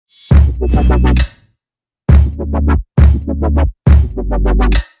Okay,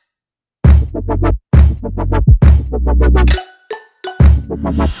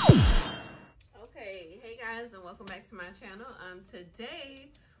 hey guys, and welcome back to my channel. Today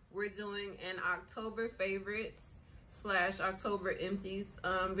we're doing an October favorites / October empties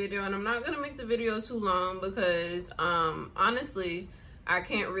video, and I'm not gonna make the video too long because honestly I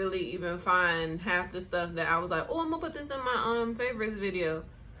can't really even find half the stuff that I was like, oh, I'm gonna put this in my favorites video.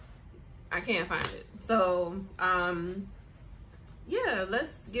 I can't find it. So yeah,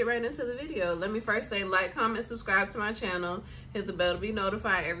 let's get right into the video. Let me first say, like, comment, subscribe to my channel, hit the bell to be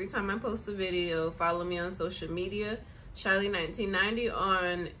notified every time I post a video. Follow me on social media, Shiley1990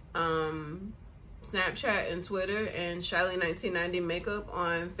 on Snapchat and Twitter, and Shiley1990 Makeup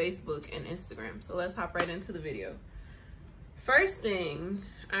on Facebook and Instagram. So let's hop right into the video. First thing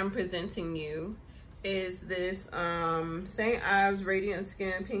I'm presenting you is this St. Ives Radiant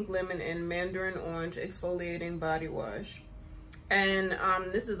Skin Pink Lemon and Mandarin Orange Exfoliating Body Wash. And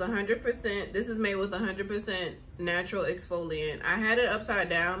this is 100%, this is made with 100% natural exfoliant. I had it upside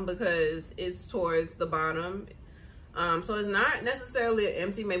down because it's towards the bottom. So it's not necessarily an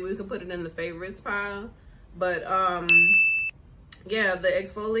empty. Maybe we could put it in the favorites pile. But yeah, the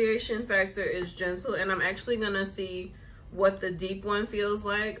exfoliation factor is gentle, and I'm actually gonna see what the deep one feels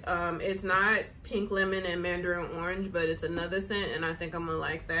like. It's not pink lemon and mandarin orange, but it's another scent, and I think I'm gonna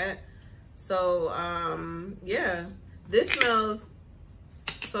like that. So yeah, this smells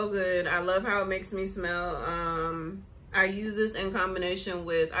so good. I love how it makes me smell. I use this in combination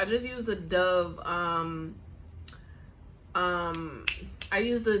with, I just use the Dove I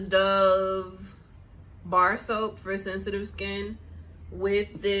use the Dove bar soap for sensitive skin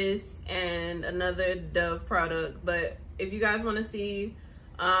with this and another Dove product. But if you guys want to see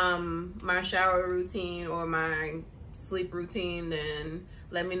my shower routine or my sleep routine, then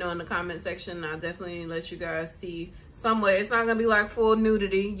let me know in the comment section. I'll definitely let you guys see somewhere. It's not gonna be like full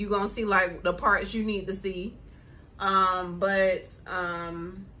nudity. You're gonna see like the parts you need to see.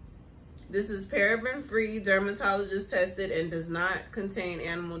 This is paraben free, dermatologist tested, and does not contain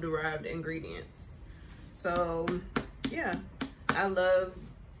animal derived ingredients. So yeah, I love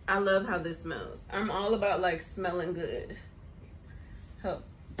how this smells. I'm all about like smelling good. Help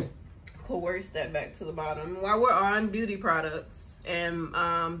coerce that back to the bottom. While we're on beauty products and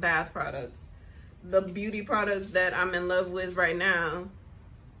bath products, the beauty products that I'm in love with right now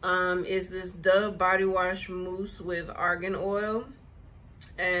is this Dove body wash mousse with argan oil,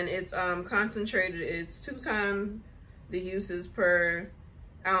 and it's concentrated. It's 2 times the uses per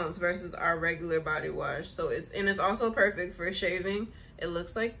ounce versus our regular body wash. So it's also perfect for shaving. It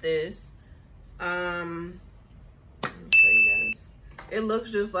looks like this. Let me show you guys. It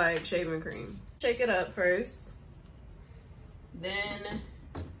looks just like shaving cream. Shake it up first, then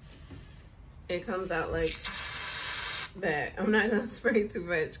it comes out like that. I'm not gonna spray too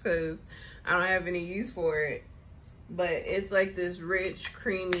much because I don't have any use for it, but it's like this rich,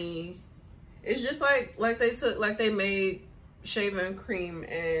 creamy, it's just like they made shaving cream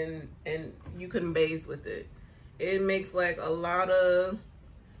and you can bathe with it. It makes like a lot of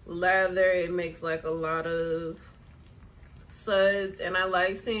lather, it makes like a lot of suds, and I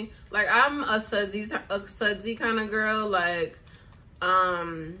like seeing, like, I'm a sudsy kind of girl. Like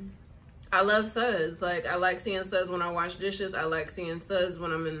I love suds. Like, I like seeing suds when I wash dishes. I like seeing suds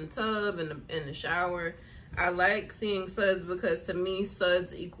when I'm in the tub, in the shower. I like seeing suds because to me,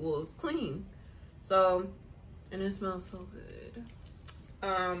 suds equals clean. So, and it smells so good.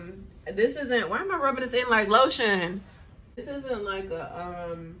 This isn't, why am I rubbing this in like lotion? This isn't like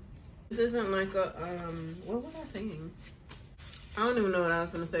a, what was I saying? I don't even know what I was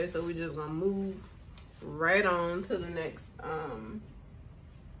gonna say, so we just gonna move right on to the next,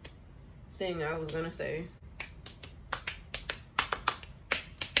 thing I was gonna say.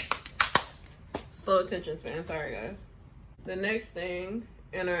 Slow attention span, sorry guys. The next thing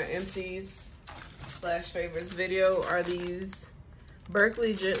in our empties / favorites video are these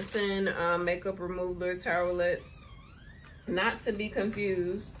Berkley Jensen makeup remover towelettes, not to be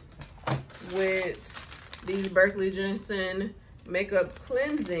confused with these Berkley Jensen makeup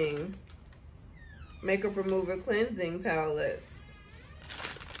remover cleansing towelettes.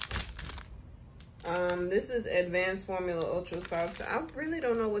 This is Advanced Formula Ultra Soft. I really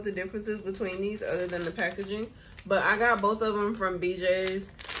don't know what the difference is between these other than the packaging, but I got both of them from BJ's.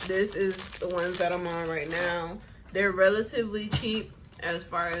 This is the ones that I'm on right now. They're relatively cheap as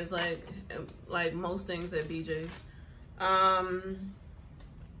far as like most things at BJ's.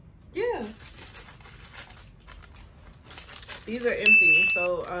 Yeah. These are empty,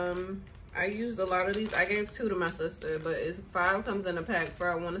 so I used a lot of these. I gave 2 to my sister, but 5 comes in a pack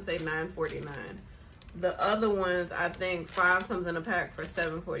for, I want to say, $9.49. The other ones, I think 5 comes in a pack for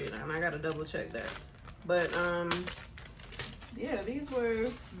 $7.49. I gotta double check that. But yeah, these were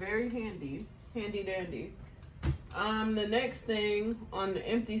very handy dandy. The next thing on the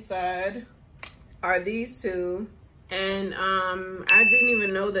empty side are these 2. And I didn't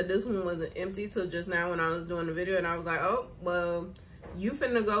even know that this one was an empty till just now when I was doing the video, and I was like, oh, well, you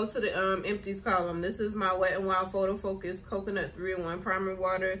finna go to the empties column. This is my Wet n Wild Photo Focus Coconut 3-in-1 Primer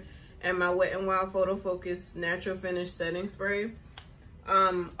Water and my Wet n Wild Photo Focus Natural Finish Setting Spray.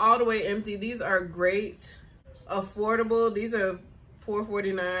 All the way empty. These are great, affordable. These are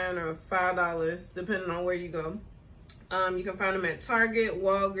 $4.49 or $5 depending on where you go. You can find them at Target,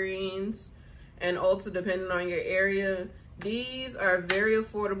 Walgreens, and Ulta depending on your area. These are very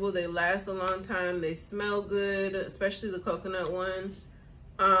affordable. They last a long time. They smell good, especially the coconut one.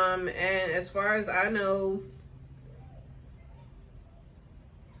 And as far as I know,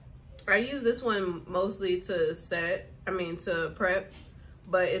 I use this one mostly to to prep,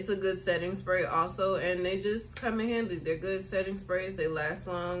 but it's a good setting spray also, and they just come in handy. They're good setting sprays. They last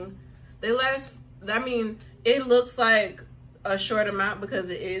long. They last, I mean, it looks like a short amount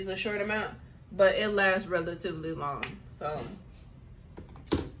because it is a short amount, but it lasts relatively long. So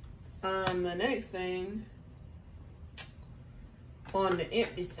the next thing on the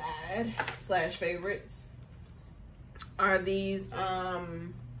empty side / favorites are these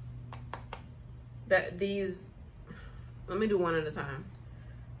let me do one at a time.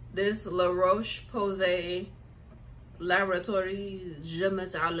 This La Roche Posay Laboratories Je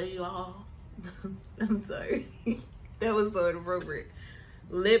Metallia. I'm sorry. That was so inappropriate.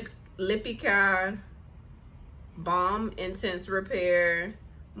 Lipikar Balm Intense Repair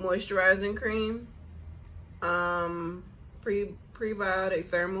Moisturizing Cream. Prebiotic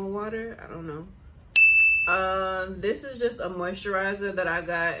Thermal Water. I don't know. This is just a moisturizer that I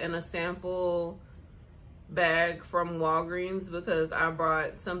got in a sample bag from Walgreens because I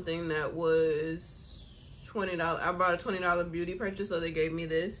bought something that was $20. I bought a $20 beauty purchase, so they gave me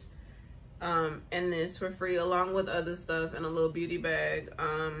this and this for free along with other stuff in a little beauty bag.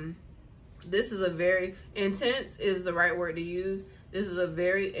 This is a very intense, is the right word to use. This is a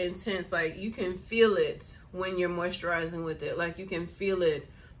very intense, like you can feel it when you're moisturizing with it. Like you can feel it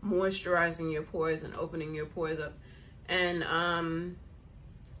moisturizing your pores and opening your pores up. And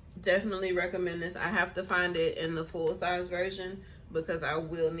definitely recommend this. I have to find it in the full size version because I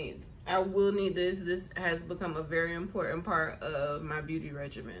will need this. This has become a very important part of my beauty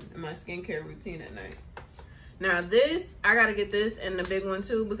regimen and my skincare routine at night. Now this, I gotta get this and the big one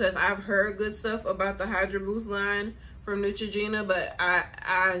too because I've heard good stuff about the Hydra Boost line from Neutrogena, but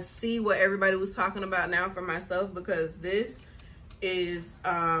I see what everybody was talking about now for myself because this is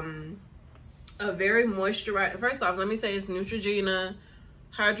a very moisturized. First off, let me say it's Neutrogena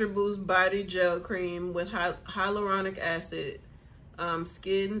Hydra Boost Body Gel Cream with hyaluronic acid,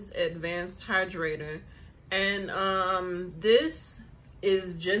 Skin's Advanced Hydrator, and this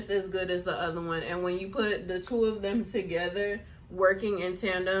is just as good as the other one. And when you put the 2 of them together working in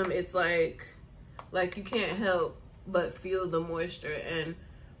tandem, it's like you can't help but feel the moisture. And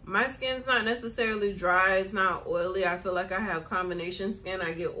my skin's not necessarily dry, it's not oily. I feel like I have combination skin.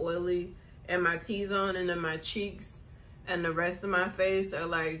 I get oily in my T-zone and then my cheeks and the rest of my face are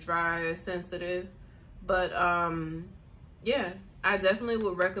like dry and sensitive. But yeah, I definitely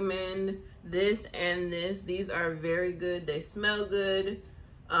would recommend this and this. These are very good. They smell good.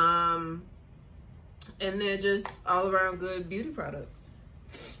 And they're just all around good beauty products.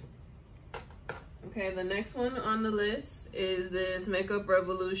 Okay, the next one on the list is this Makeup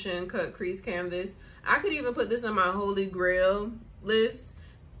Revolution Cut Crease Canvas. I could even put this on my Holy Grail list.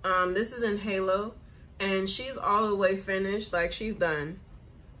 This is in Halo, and she's all the way finished. Like, she's done.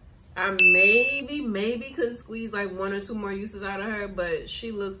 I maybe could squeeze like 1 or 2 more uses out of her, but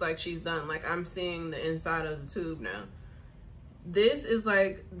she looks like she's done. Like, I'm seeing the inside of the tube now. This is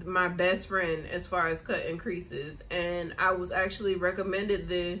like my best friend as far as cutting creases, and I was actually recommended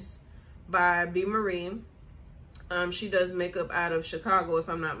this by B. Marie. She does makeup out of Chicago, if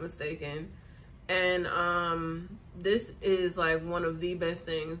I'm not mistaken. And this is like one of the best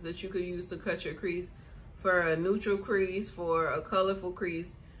things that you could use to cut your crease, for a neutral crease, for a colorful crease.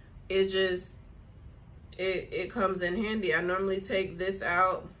 It comes in handy. I normally take this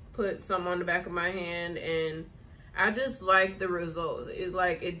out, put some on the back of my hand, and I just like the results. It's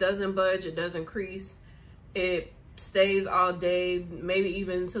like, it doesn't budge, it doesn't crease. It stays all day, maybe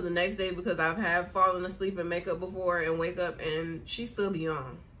even to the next day, because I've fallen asleep in makeup before and wake up and she still be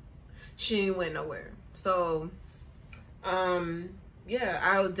on. She ain't went nowhere. So yeah,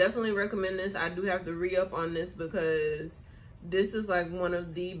 I would definitely recommend this. I do have to re-up on this because this is like one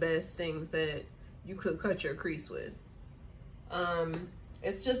of the best things that you could cut your crease with.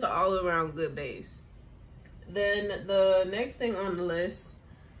 It's just an all-around good base. Then the next thing on the list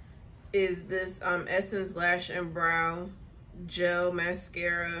is this Essence Lash and Brow Gel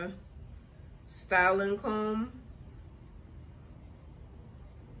Mascara Styling Comb.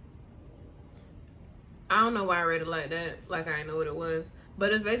 I don't know why I read it like that, like I didn't know what it was,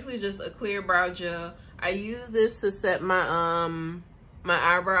 but it's basically just a clear brow gel. I use this to set my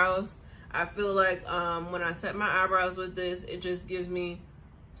my eyebrows. I feel like when I set my eyebrows with this, it just gives me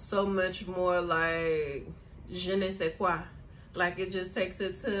so much more like je ne sais quoi. Like it just takes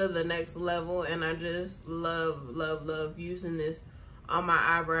it to the next level, and I just love using this on my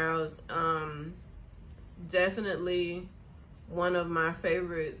eyebrows. Definitely one of my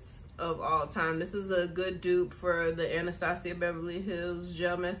favorites of all time. This is a good dupe for the Anastasia Beverly Hills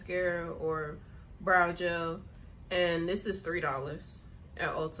gel mascara or brow gel, and this is $3 at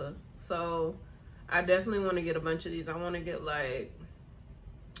Ulta. So I definitely want to get a bunch of these. I want to get like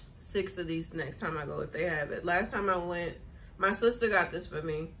 6 of these next time I go if they have it. Last time I went, my sister got this for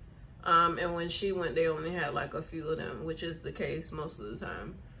me, and when she went, they only had like a few of them, which is the case most of the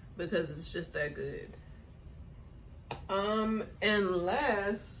time because it's just that good. And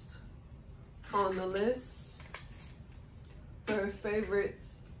last on the list for favorites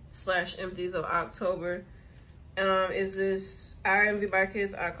 / empties of October is this Ives by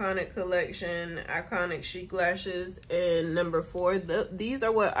Kiss Iconic Collection Iconic Chic Lashes in number 4. These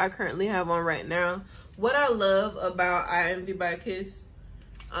are what I currently have on right now. What I love about Ives by Kiss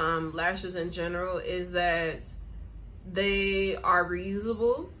lashes in general is that they are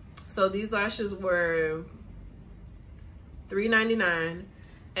reusable. So these lashes were $3.99,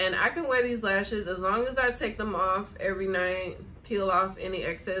 and I can wear these lashes as long as I take them off every night, peel off any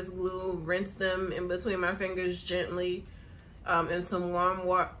excess glue, rinse them in between my fingers gently in some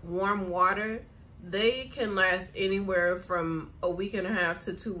warm water. They can last anywhere from a week and a half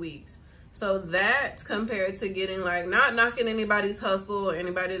to 2 weeks. So that compared to getting, like, not knocking anybody's hustle or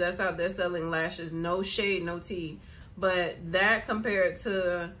anybody that's out there selling lashes, no shade, no tea, but that compared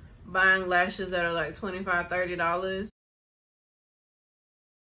to buying lashes that are like $25, $30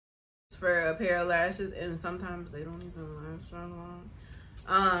 for a pair of lashes, and sometimes they don't even last so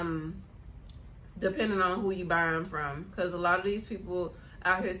long, depending on who you buy them from, because a lot of these people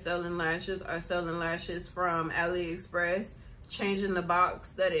out here selling lashes are selling lashes from AliExpress, changing the box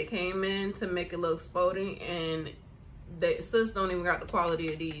that it came in to make it look sporty, and they sis don't even got the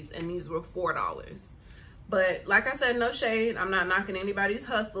quality of these, and these were $4. But like I said, no shade, I'm not knocking anybody's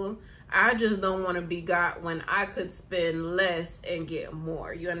hustle. I just don't want to be got when I could spend less and get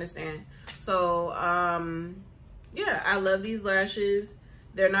more. You understand? So, yeah, I love these lashes.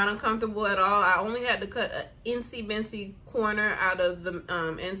 They're not uncomfortable at all. I only had to cut an incy-bincy corner out of the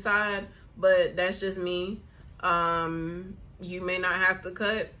inside, but that's just me. You may not have to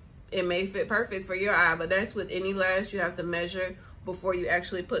cut. It may fit perfect for your eye, but that's with any lash. You have to measure before you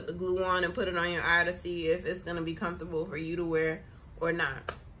actually put the glue on and put it on your eye to see if it's going to be comfortable for you to wear or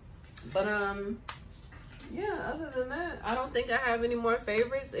not. But yeah, other than that, I don't think I have any more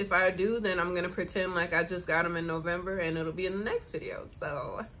favorites. If I do, then I'm gonna pretend like I just got them in November, and it'll be in the next video.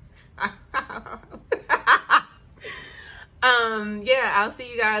 So yeah, I'll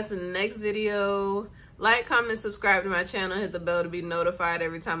see you guys in the next video. Like, comment, subscribe to my channel, hit the bell to be notified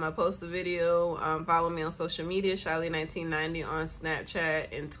every time I post a video. Follow me on social media, Shiley1990 on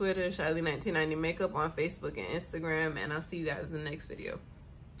Snapchat and Twitter, Shiley1990 Makeup on Facebook and Instagram, and I'll see you guys in the next video.